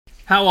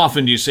How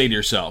often do you say to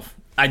yourself,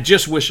 I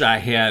just wish I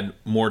had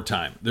more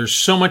time? There's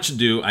so much to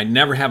do, I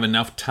never have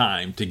enough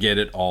time to get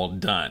it all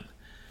done.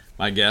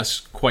 My guess,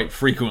 quite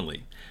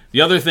frequently.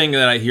 The other thing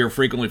that I hear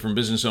frequently from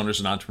business owners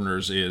and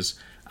entrepreneurs is,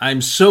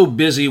 I'm so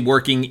busy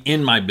working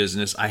in my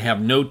business, I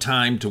have no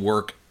time to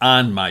work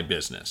on my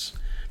business.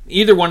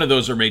 Either one of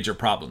those are major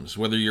problems,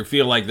 whether you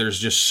feel like there's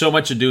just so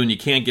much to do and you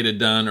can't get it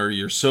done, or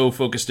you're so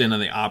focused in on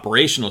the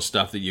operational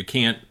stuff that you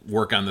can't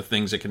work on the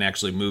things that can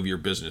actually move your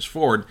business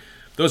forward.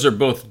 Those are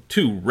both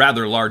two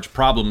rather large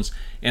problems,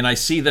 and I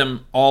see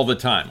them all the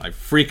time. I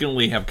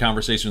frequently have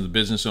conversations with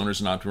business owners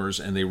and entrepreneurs,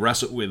 and they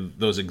wrestle with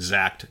those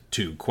exact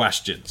two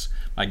questions.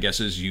 My guess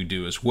is you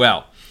do as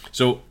well.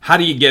 So how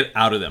do you get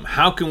out of them?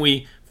 How can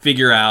we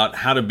figure out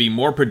how to be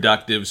more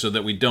productive so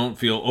that we don't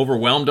feel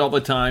overwhelmed all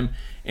the time,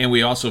 and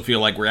we also feel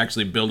like we're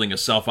actually building a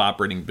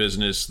self-operating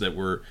business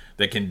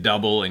that can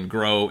double and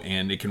grow,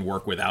 and it can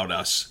work without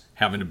us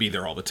having to be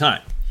there all the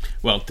time?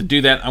 Well, to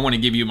do that, I want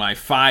to give you my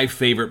 5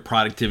 favorite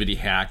productivity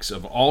hacks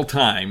of all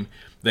time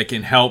that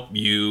can help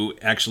you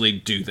actually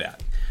do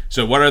that.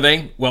 So what are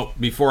they? Well,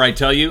 before I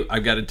tell you,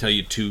 I've got to tell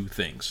you 2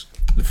 things.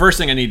 The first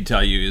thing I need to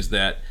tell you is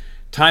that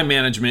time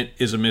management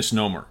is a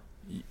misnomer.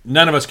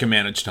 None of us can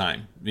manage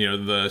time.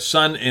 The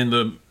sun and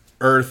the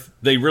earth,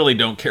 they really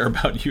don't care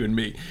about you and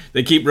me.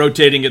 They keep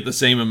rotating at the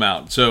same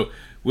amount. So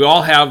we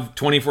all have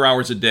 24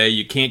 hours a day.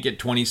 You can't get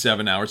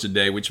 27 hours a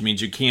day, which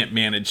means you can't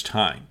manage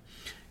time.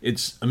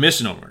 It's a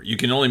misnomer. You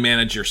can only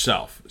manage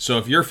yourself. So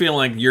if you're feeling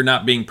like you're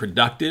not being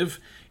productive,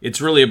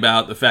 it's really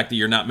about the fact that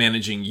you're not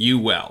managing you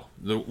well.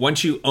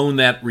 Once you own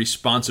that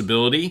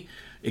responsibility,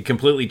 it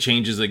completely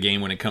changes the game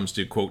when it comes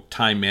to, quote,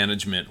 time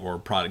management or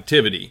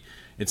productivity.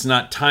 It's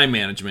not time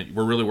management.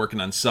 We're really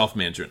working on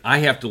self-management. I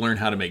have to learn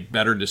how to make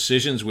better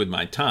decisions with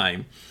my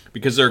time,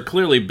 because there are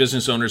clearly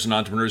business owners and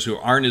entrepreneurs who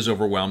aren't as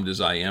overwhelmed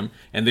as I am,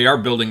 and they are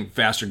building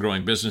faster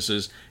growing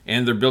businesses,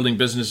 and they're building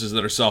businesses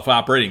that are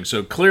self-operating.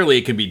 So clearly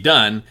it can be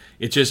done.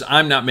 It's just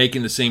I'm not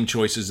making the same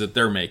choices that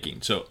they're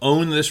making. So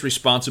own this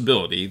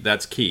responsibility.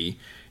 That's key.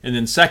 And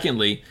then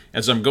secondly,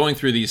 as I'm going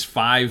through these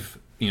 5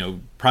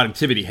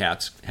 productivity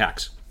hacks,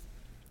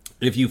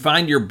 if you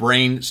find your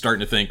brain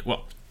starting to think,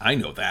 well, I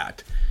know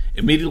that,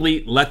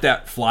 immediately let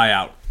that fly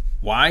out.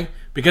 Why?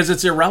 Because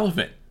it's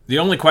irrelevant. The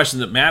only question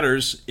that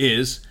matters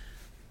is,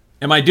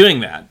 am I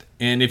doing that?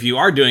 And if you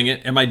are doing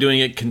it, am I doing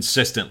it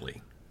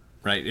consistently?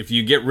 Right? If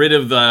you get rid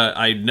of the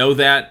I know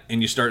that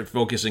and you start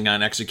focusing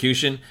on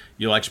execution,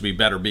 you'll actually be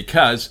better,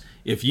 because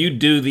if you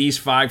do these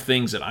 5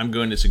 things that I'm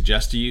going to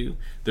suggest to you,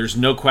 there's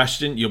no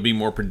question you'll be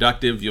more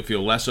productive, you'll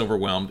feel less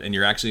overwhelmed, and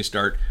you're actually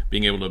start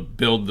being able to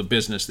build the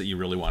business that you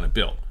really want to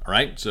build. All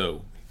right?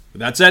 So with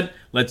that said,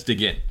 let's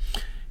dig in.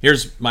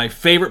 Here's my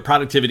favorite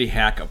productivity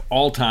hack of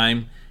all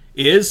time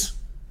is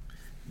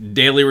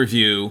daily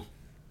review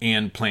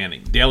and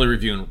planning. Daily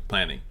review and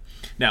planning.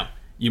 Now,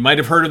 you might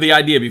have heard of the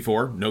idea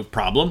before, no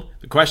problem.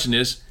 The question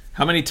is,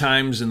 how many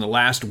times in the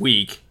last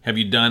week have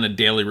you done a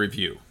daily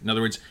review? In other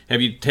words, have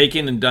you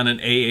taken and done an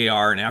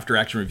AAR, an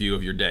after-action review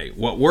of your day?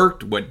 What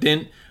worked? What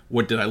didn't?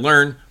 What did I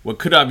learn? What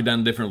could I have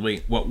done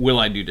differently? What will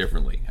I do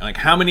differently? Like,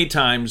 how many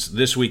times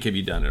this week have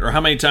you done it? Or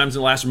how many times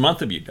in the last month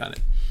have you done it?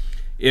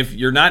 If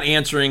you're not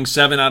answering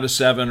 7 out of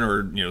 7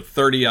 or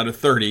 30 out of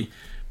 30,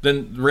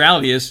 then the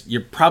reality is you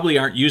probably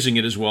aren't using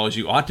it as well as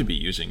you ought to be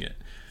using it.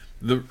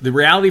 The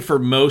reality for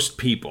most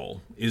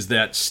people is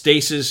that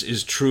stasis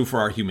is true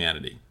for our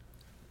humanity.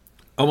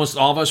 Almost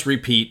all of us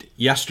repeat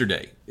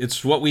yesterday.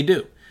 It's what we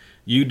do.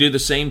 You do the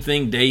same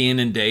thing day in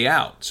and day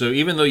out. So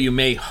even though you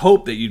may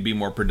hope that you'd be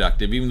more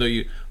productive, even though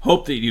you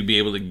hope that you'd be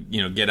able to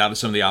get out of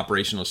some of the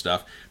operational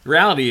stuff, the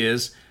reality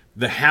is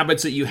the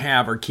habits that you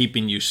have are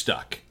keeping you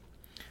stuck.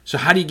 So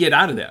how do you get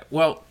out of that?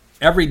 Well,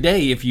 every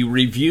day, if you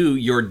review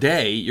your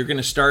day, you're going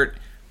to start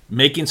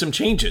making some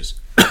changes.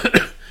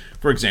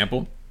 For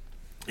example,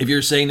 if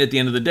you're saying at the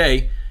end of the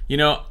day,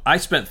 I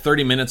spent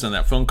 30 minutes on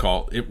that phone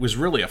call. It was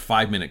really a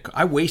 5-minute call.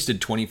 I wasted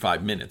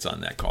 25 minutes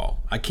on that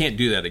call. I can't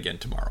do that again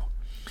tomorrow.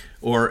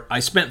 Or I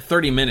spent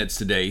 30 minutes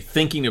today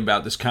thinking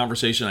about this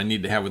conversation I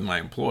need to have with my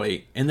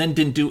employee and then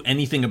didn't do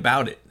anything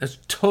about it. That's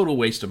a total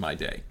waste of my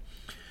day.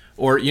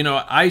 Or,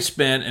 I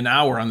spent an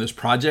hour on this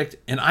project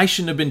and I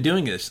shouldn't have been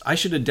doing this. I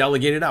should have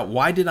delegated out.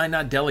 Why did I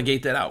not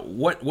delegate that out?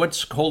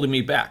 What's holding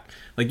me back?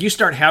 Like, you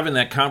start having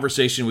that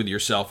conversation with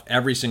yourself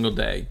every single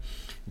day.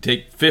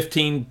 Take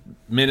 15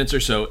 minutes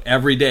or so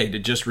every day to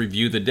just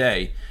review the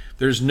day.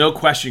 There's no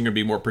question you're going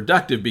to be more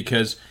productive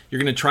because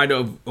you're going to try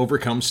to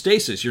overcome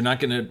stasis. You're not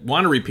going to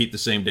want to repeat the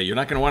same day. You're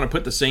not going to want to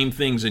put the same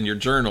things in your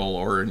journal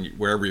or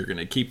wherever you're going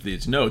to keep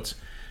these notes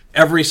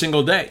every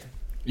single day.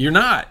 You're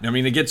not. I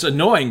mean, it gets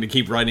annoying to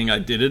keep writing, I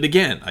did it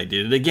again, I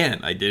did it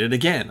again, I did it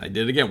again, I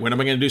did it again. When am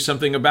I going to do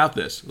something about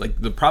this?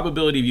 Like, the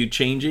probability of you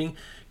changing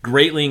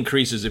greatly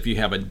increases if you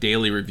have a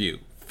daily review.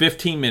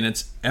 15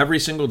 minutes every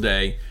single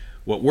day.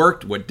 What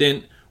worked, what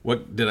didn't,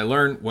 what did I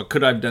learn, what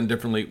could I have done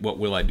differently, what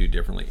will I do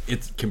differently?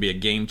 It can be a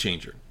game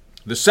changer.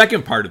 The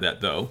second part of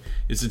that, though,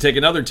 is to take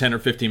another 10 or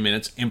 15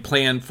 minutes and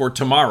plan for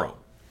tomorrow.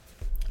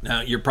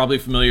 Now, you're probably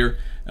familiar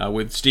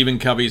with Stephen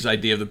Covey's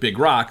idea of the big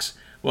rocks.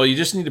 Well, you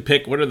just need to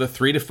pick what are the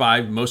 3 to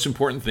 5 most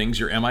important things,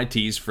 your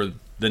MITs for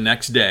the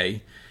next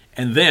day.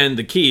 And then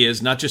the key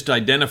is not just to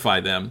identify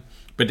them,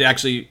 but to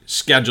actually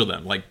schedule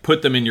them, like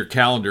put them in your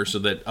calendar so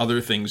that other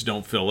things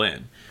don't fill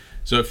in.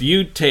 So if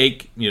you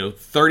take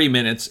 30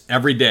 minutes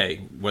every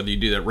day, whether you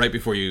do that right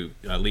before you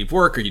leave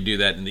work or you do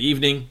that in the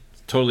evening,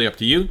 it's totally up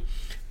to you.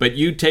 But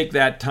you take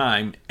that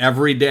time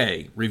every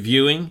day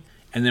reviewing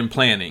and then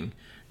planning,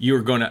 you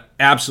are going to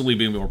absolutely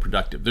be more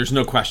productive. There's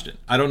no question.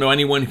 I don't know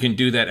anyone who can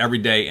do that every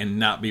day and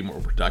not be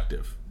more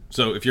productive.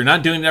 So if you're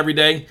not doing it every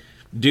day,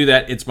 do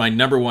that. It's my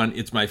number one.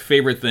 It's my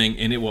favorite thing,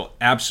 and it will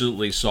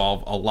absolutely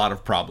solve a lot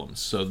of problems.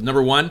 So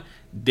number one,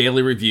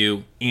 daily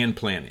review and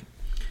planning.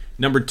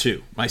 Number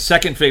two, my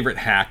second favorite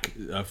hack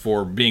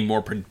for being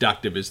more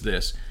productive is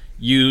this: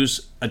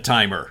 use a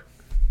timer.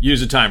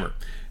 Use a timer.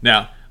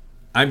 Now,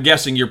 I'm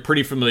guessing you're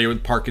pretty familiar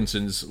with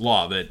Parkinson's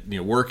law that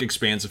work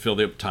expands to fill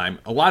the time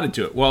allotted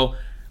to it. Well,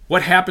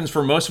 what happens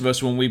for most of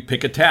us when we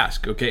pick a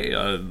task? Okay,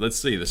 let's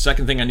see. The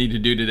second thing I need to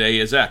do today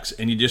is X,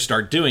 and you just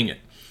start doing it.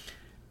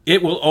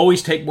 It will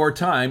always take more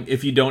time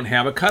if you don't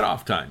have a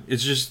cutoff time.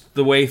 It's just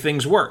the way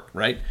things work,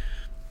 right?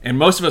 And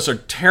most of us are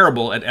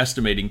terrible at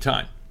estimating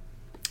time.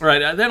 All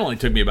right, that only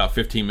took me about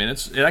 15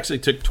 minutes. It actually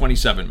took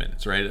 27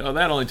 minutes, right? Oh,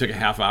 that only took a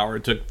half hour.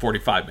 It took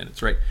 45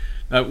 minutes, right?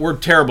 We're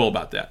terrible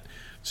about that.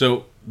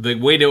 So the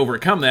way to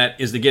overcome that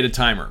is to get a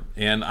timer.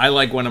 And I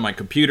like one on my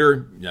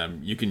computer.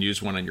 You can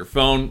use one on your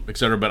phone,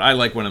 etc. But I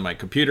like one on my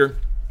computer.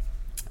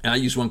 And I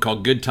use one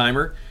called Good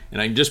Timer.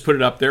 And I can just put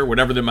it up there,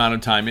 whatever the amount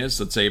of time is.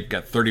 Let's say I've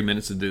got 30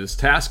 minutes to do this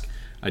task.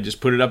 I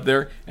just put it up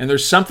there. And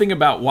there's something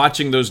about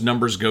watching those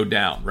numbers go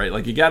down, right?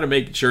 Like you got to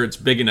make sure it's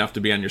big enough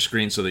to be on your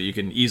screen so that you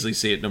can easily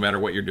see it no matter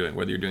what you're doing.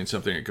 Whether you're doing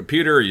something on a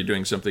computer or you're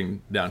doing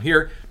something down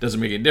here, doesn't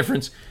make a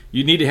difference.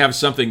 You need to have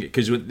something,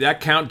 because with that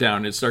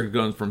countdown, it started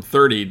going from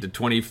 30 to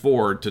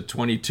 24 to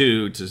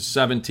 22 to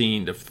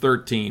 17 to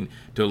 13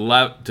 to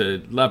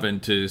 11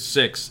 to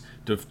 6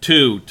 to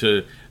 2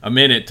 to a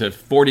minute to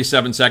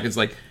 47 seconds.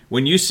 Like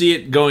when you see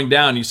it going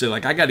down, you say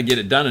like, I got to get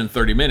it done in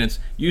 30 minutes.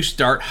 You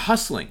start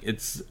hustling.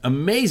 It's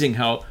amazing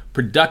how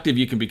productive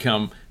you can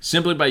become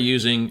simply by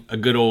using a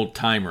good old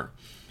timer.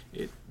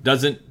 It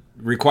doesn't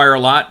require a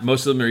lot.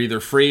 Most of them are either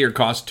free or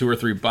cost $2 or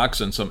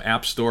 $3 on some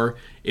app store.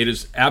 It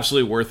is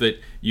absolutely worth it.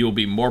 You will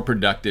be more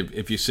productive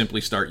if you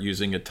simply start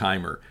using a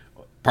timer.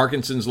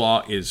 Parkinson's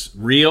law is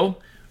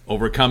real.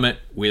 Overcome it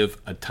with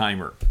a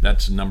timer.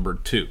 That's number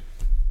two.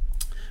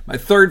 My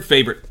third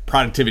favorite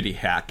productivity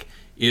hack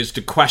is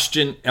to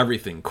question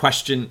everything.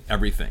 Question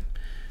everything.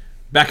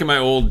 Back in my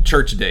old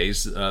church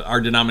days, our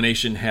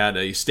denomination had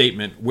a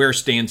statement, "Where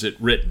stands it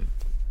written?"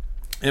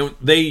 And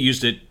they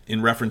used it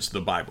in reference to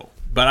the Bible.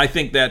 But I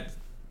think that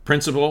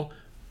principle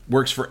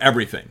works for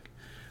everything.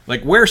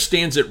 Like, where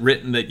stands it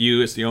written that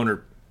you, as the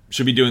owner,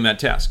 should be doing that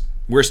task?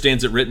 Where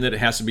stands it written that it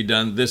has to be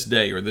done this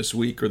day or this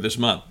week or this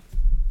month?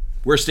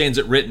 Where stands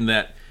it written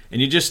that?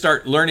 And you just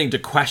start learning to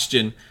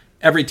question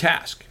every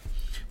task.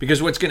 Because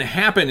what's going to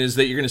happen is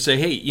that you're going to say,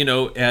 hey,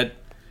 at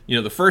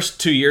the first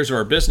 2 years of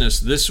our business,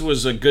 this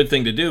was a good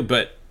thing to do,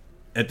 but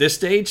at this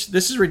stage,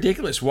 this is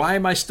ridiculous. Why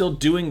am I still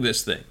doing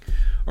this thing?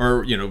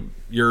 Or,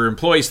 your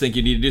employees think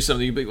you need to do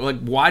something, but like,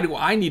 why do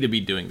I need to be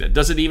doing that?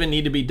 Does it even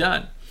need to be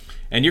done?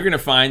 And you're going to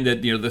find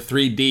that, the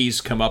 3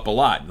 Ds come up a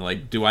lot.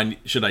 Like,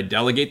 should I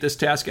delegate this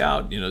task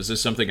out? Is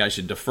this something I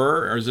should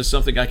defer, or is this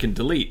something I can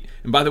delete?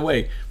 And by the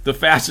way, the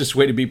fastest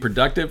way to be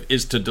productive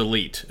is to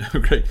delete.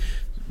 Okay?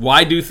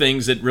 Why do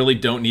things that really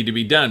don't need to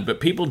be done? But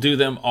people do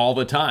them all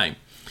the time.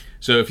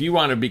 So if you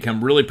want to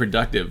become really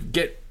productive,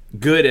 get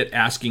good at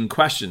asking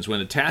questions. When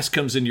a task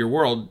comes into your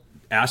world,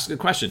 ask the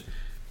question.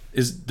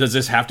 Does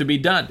this have to be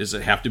done? Does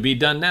it have to be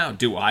done now?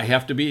 Do I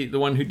have to be the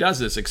one who does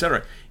this,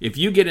 etc.? If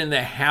you get in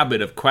the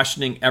habit of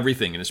questioning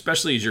everything, and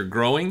especially as you're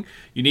growing,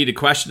 you need to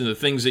question the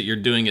things that you're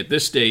doing at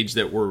this stage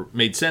that were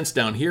made sense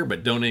down here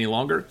but don't any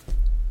longer,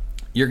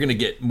 you're going to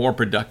get more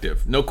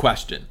productive. No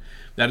question.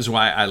 That is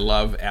why I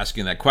love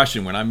asking that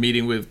question. When I'm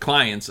meeting with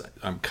clients,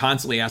 I'm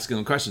constantly asking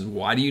them questions.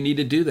 Why do you need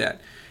to do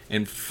that?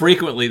 And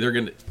frequently they're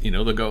going to,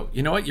 they'll go,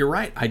 you know what, you're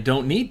right. I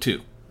don't need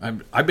to.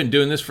 I've been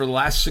doing this for the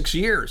last 6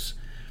 years.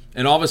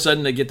 And all of a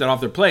sudden they get that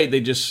off their plate.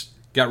 They just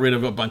got rid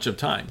of a bunch of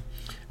time.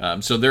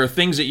 So there are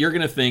things that you're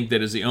going to think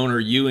that as the owner,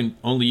 you and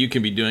only you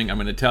can be doing. I'm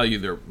going to tell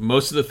you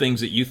most of the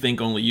things that you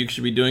think only you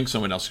should be doing,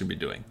 someone else should be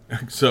doing.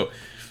 So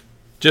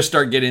just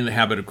start getting in the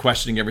habit of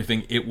questioning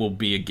everything. It will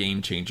be a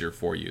game changer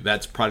for you.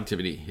 That's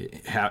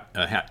productivity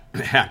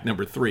hack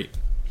number 3.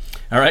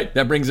 All right,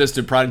 that brings us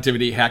to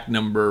productivity hack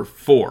number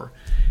 4.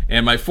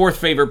 And my fourth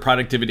favorite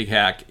productivity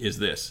hack is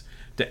this: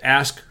 to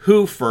ask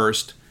who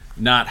first,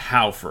 not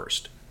how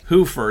first.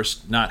 Who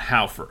first, not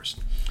how first.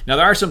 Now,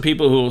 there are some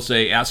people who will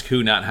say ask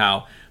who, not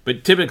how,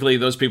 but typically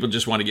those people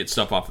just want to get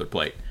stuff off their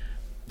plate.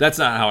 That's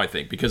not how I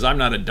think, because I'm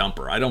not a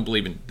dumper. I don't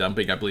believe in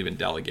dumping. I believe in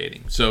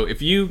delegating. So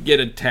if you get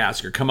a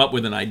task or come up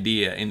with an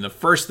idea and the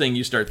first thing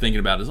you start thinking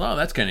about is, oh,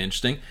 that's kind of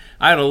interesting,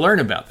 I ought to learn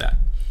about that.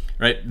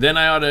 right? Then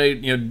I ought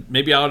to,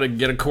 maybe I ought to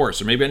get a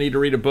course, or maybe I need to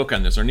read a book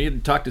on this, or I need to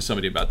talk to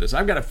somebody about this.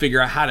 I've got to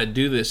figure out how to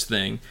do this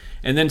thing.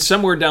 And then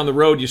somewhere down the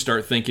road, you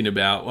start thinking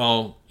about,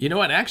 well, you know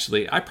what?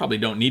 Actually, I probably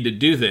don't need to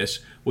do this.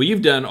 Well,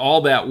 you've done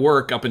all that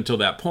work up until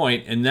that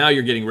point, and now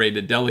you're getting ready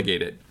to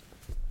delegate it.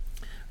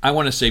 I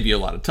want to save you a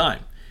lot of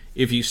time.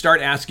 If you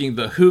start asking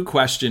the who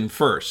question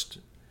first,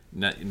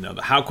 the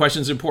how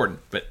question is important,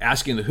 but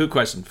asking the who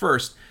question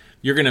first,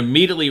 you're going to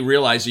immediately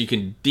realize you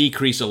can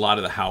decrease a lot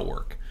of the how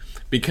work.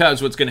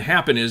 Because what's going to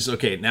happen is,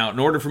 okay, now in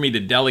order for me to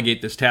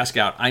delegate this task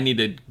out, I need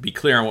to be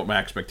clear on what my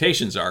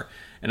expectations are.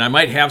 And I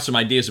might have some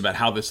ideas about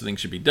how this thing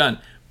should be done,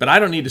 but I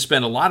don't need to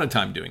spend a lot of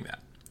time doing that.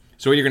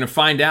 So what you're going to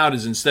find out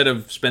is instead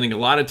of spending a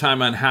lot of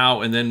time on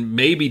how and then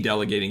maybe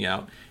delegating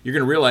out, you're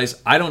going to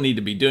realize I don't need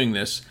to be doing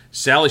this.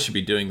 Sally should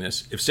be doing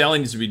this. If Sally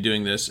needs to be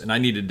doing this and I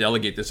need to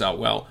delegate this out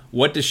well,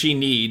 what does she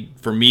need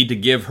for me to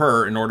give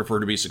her in order for her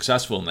to be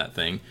successful in that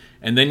thing?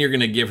 And then you're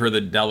going to give her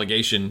the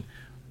delegation,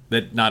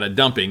 that not a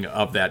dumping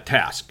of that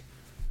task.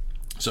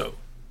 So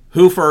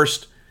who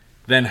first,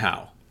 then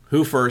how?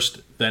 Who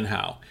first, then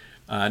how?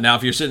 Now,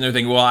 if you're sitting there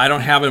thinking, well, I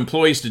don't have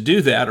employees to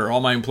do that, or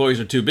all my employees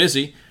are too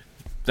busy,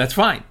 that's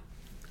fine.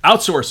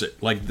 Outsource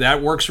it. Like,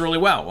 that works really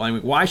well. I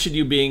mean, why should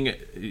you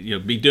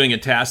be doing a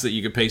task that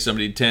you could pay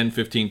somebody $10,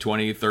 $15,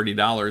 $20,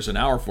 $30 an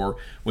hour for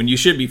when you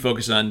should be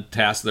focused on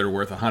tasks that are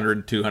worth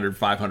 $100, $200,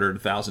 $500,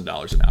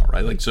 $1,000 an hour,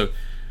 right? Like, so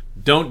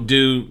don't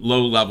do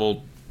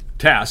low-level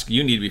tasks.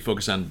 You need to be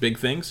focused on big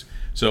things.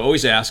 So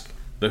always ask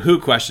the who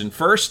question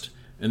first,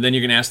 and then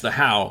you're going to ask the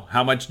how.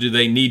 How much do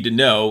they need to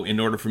know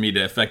in order for me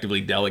to effectively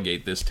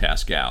delegate this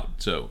task out?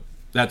 So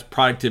that's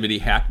productivity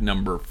hack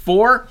number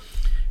 4.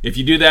 If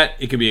you do that,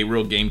 it can be a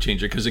real game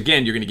changer because,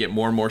 again, you're going to get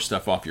more and more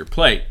stuff off your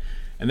plate.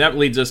 And that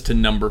leads us to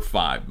number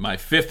 5. My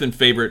 5th and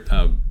favorite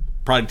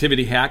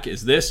productivity hack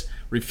is this: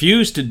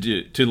 refuse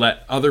to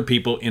let other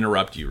people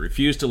interrupt you.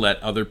 Refuse to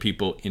let other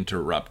people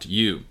interrupt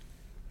you.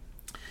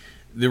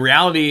 The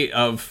reality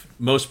of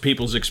most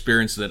people's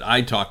experience that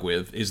I talk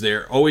with is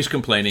they're always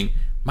complaining,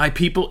 my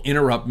people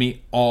interrupt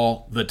me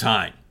all the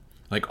time.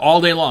 Like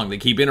all day long, they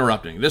keep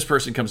interrupting. This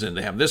person comes in,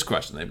 they have this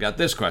question, they've got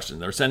this question,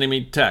 they're sending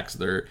me texts,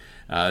 they're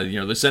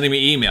sending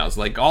me emails.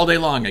 Like all day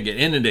long, I get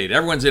inundated.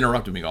 Everyone's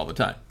interrupting me all the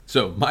time.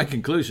 So my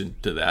conclusion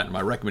to that, and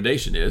my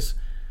recommendation is,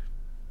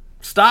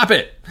 stop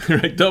it.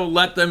 Don't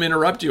let them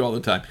interrupt you all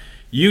the time.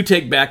 You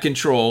take back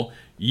control.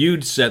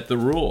 You set the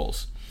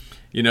rules.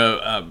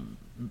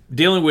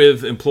 Dealing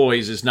with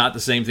employees is not the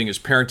same thing as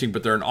parenting,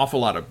 but there are an awful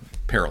lot of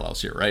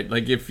parallels here, right?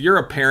 Like if you're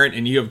a parent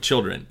and you have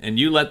children and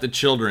you let the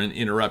children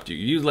interrupt you,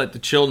 you let the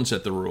children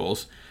set the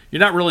rules,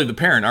 you're not really the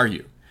parent, are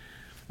you?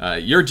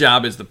 Your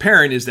job as the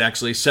parent is to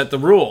actually set the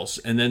rules,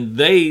 and then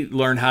they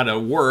learn how to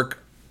work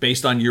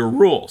based on your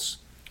rules.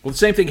 Well, the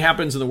same thing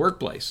happens in the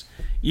workplace.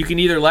 You can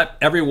either let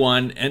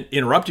everyone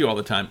interrupt you all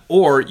the time,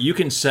 or you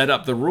can set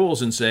up the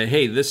rules and say,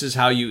 hey, this is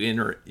how you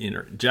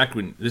interject,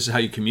 this is how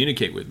you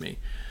communicate with me.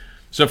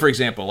 So, for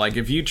example, like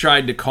if you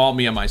tried to call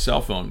me on my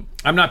cell phone,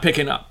 I'm not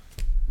picking up.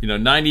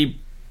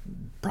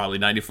 Probably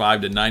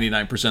 95 to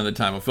 99% of the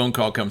time a phone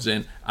call comes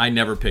in, I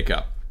never pick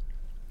up.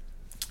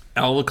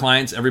 All the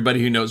clients,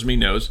 everybody who knows me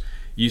knows,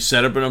 you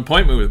set up an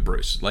appointment with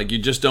Bruce. Like you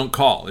just don't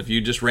call. If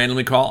you just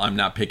randomly call, I'm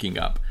not picking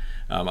up.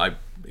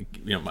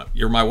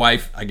 You're my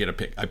wife, I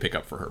pick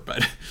up for her,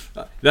 but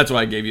that's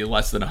why I gave you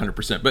less than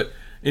 100%. But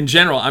in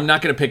general, I'm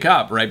not going to pick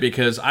up, right?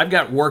 Because I've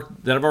got work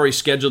that I've already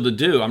scheduled to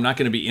do. I'm not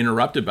going to be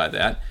interrupted by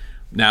that.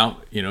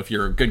 Now, if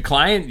you're a good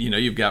client,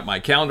 you've got my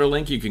calendar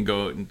link. You can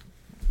go and,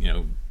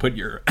 put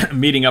your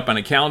meeting up on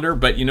a calendar.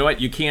 But you know what?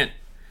 You can't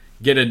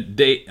get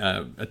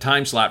a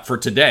time slot for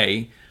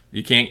today.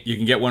 You can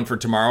get one for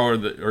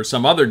tomorrow or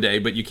some other day,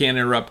 but you can't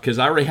interrupt because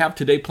I already have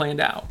today planned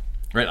out,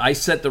 right? I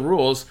set the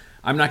rules.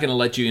 I'm not going to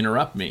let you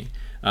interrupt me.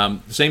 The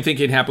same thing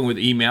can happen with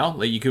email.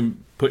 Like you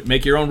can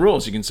make your own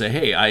rules. You can say,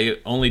 hey, I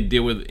only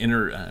deal with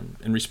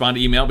and respond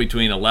to email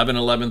between 11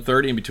 and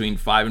 11:30 and between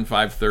 5 and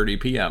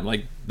 5:30 p.m.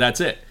 Like that's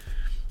it.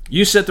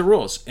 You set the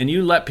rules and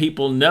you let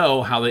people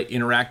know how they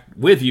interact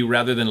with you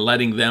rather than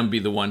letting them be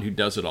the one who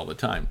does it all the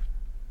time.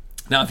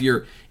 Now, if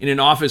you're in an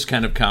office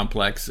kind of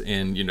complex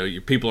and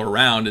your people are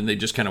around and they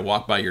just kind of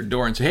walk by your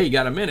door and say, hey, you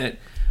got a minute?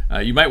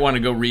 You might want to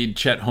go read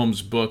Chet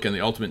Holmes' book on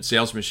the Ultimate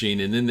Sales Machine.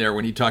 And in there,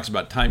 when he talks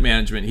about time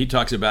management, he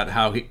talks about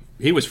how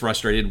he was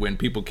frustrated when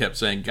people kept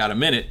saying, got a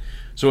minute.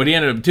 So what he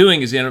ended up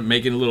doing is he ended up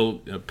making little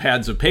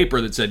pads of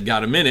paper that said,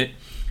 got a minute.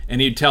 And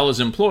he'd tell his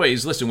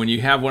employees, listen, when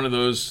you have one of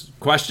those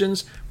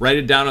questions, write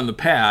it down on the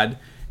pad.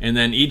 And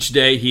then each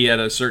day he had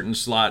a certain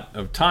slot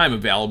of time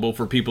available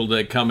for people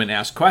to come and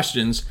ask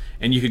questions.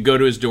 And you could go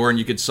to his door and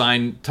you could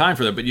sign time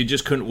for that, but you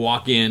just couldn't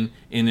walk in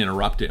and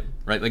interrupt him,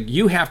 right? Like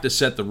you have to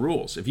set the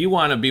rules. If you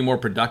want to be more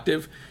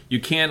productive, you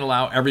can't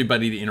allow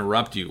everybody to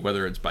interrupt you,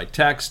 whether it's by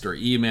text or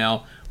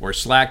email or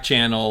Slack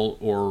channel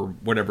or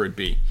whatever it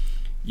be.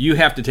 You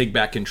have to take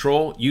back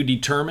control. You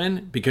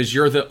determine because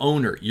you're the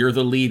owner, you're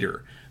the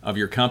leader of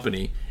your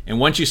company. And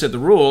once you set the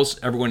rules,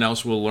 everyone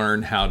else will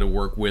learn how to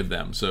work with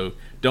them. So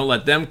don't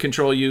let them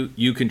control you.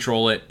 You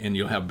control it, and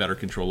you'll have better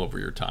control over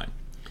your time.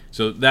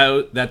 So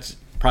that's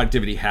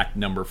productivity hack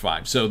number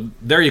 5. So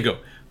there you go.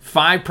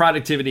 5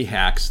 productivity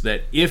hacks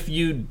that if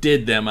you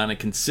did them on a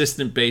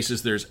consistent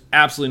basis, there's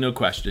absolutely no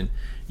question,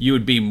 you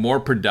would be more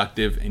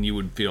productive and you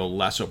would feel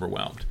less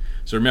overwhelmed.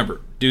 So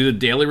remember, do the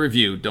daily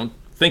review. Don't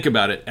think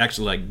about it.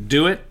 Actually,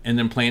 do it and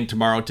then plan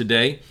tomorrow,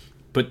 today.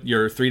 Put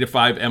your 3 to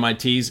 5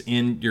 MITs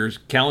in your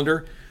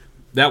calendar.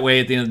 That way,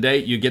 at the end of the day,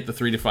 you get the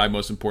 3 to 5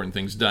 most important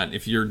things done.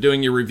 If you're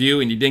doing your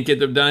review and you didn't get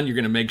them done, you're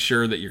going to make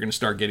sure that you're going to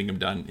start getting them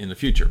done in the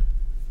future.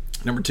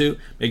 Number 2,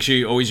 make sure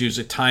you always use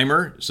a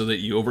timer so that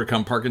you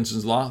overcome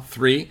Parkinson's law.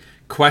 3,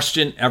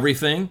 question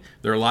everything.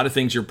 There are a lot of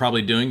things you're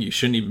probably doing you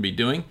shouldn't even be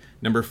doing.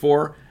 Number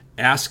 4,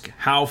 ask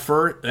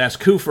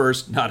who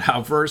first, not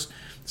how first,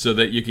 so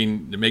that you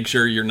can make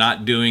sure you're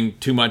not doing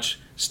too much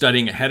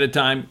studying ahead of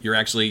time. You're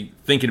actually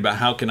thinking about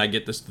how can I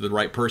get this to the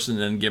right person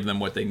and then give them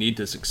what they need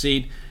to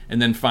succeed.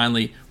 And then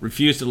finally,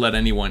 refuse to let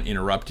anyone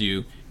interrupt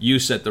you. You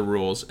set the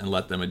rules and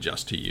let them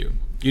adjust to you.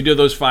 You do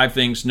those 5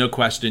 things, no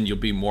question, you'll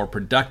be more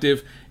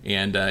productive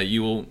and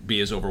you will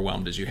be as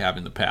overwhelmed as you have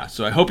in the past.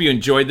 So I hope you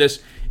enjoyed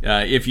this.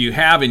 If you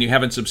have and you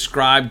haven't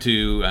subscribed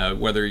to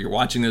whether you're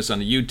watching this on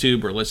the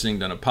YouTube or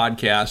listening on a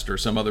podcast or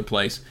some other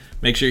place,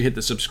 make sure you hit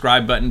the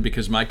subscribe button,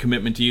 because my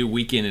commitment to you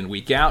week in and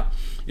week out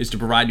is to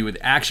provide you with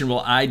actionable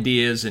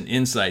ideas and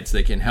insights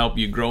that can help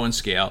you grow and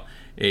scale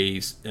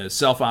a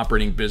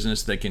self-operating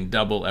business that can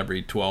double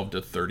every 12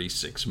 to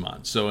 36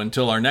 months. So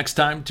until our next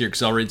time, to your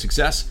accelerated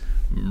success,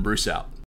 Bruce out.